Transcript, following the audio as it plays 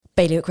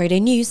Bailiwick Radio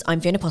News, I'm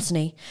Fiona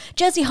Potney.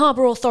 Jersey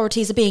Harbour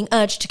authorities are being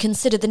urged to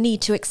consider the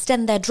need to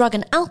extend their drug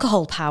and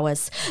alcohol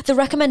powers. The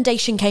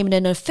recommendation came in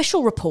an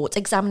official report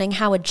examining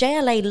how a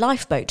JLA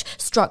lifeboat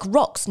struck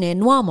rocks near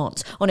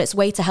Noirmont on its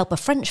way to help a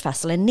French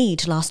vessel in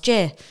need last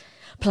year.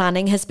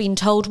 Planning has been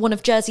told one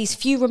of Jersey's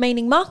few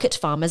remaining market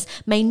farmers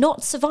may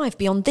not survive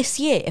beyond this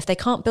year if they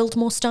can't build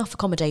more staff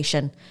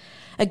accommodation.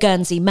 A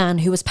Guernsey man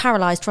who was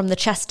paralysed from the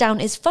chest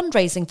down is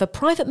fundraising for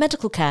private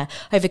medical care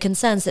over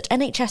concerns that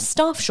NHS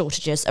staff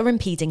shortages are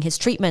impeding his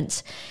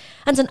treatment.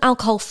 And an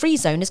alcohol-free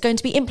zone is going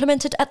to be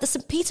implemented at the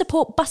St Peter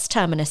Port bus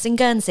terminus in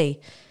Guernsey.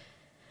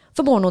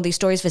 For more on all these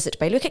stories, visit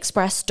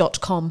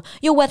bailiwickexpress.com.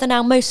 Your weather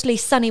now mostly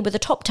sunny with a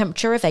top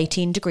temperature of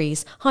 18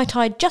 degrees. High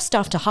tide just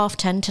after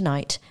 10:30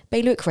 tonight.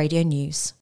 Bailiwick Radio News.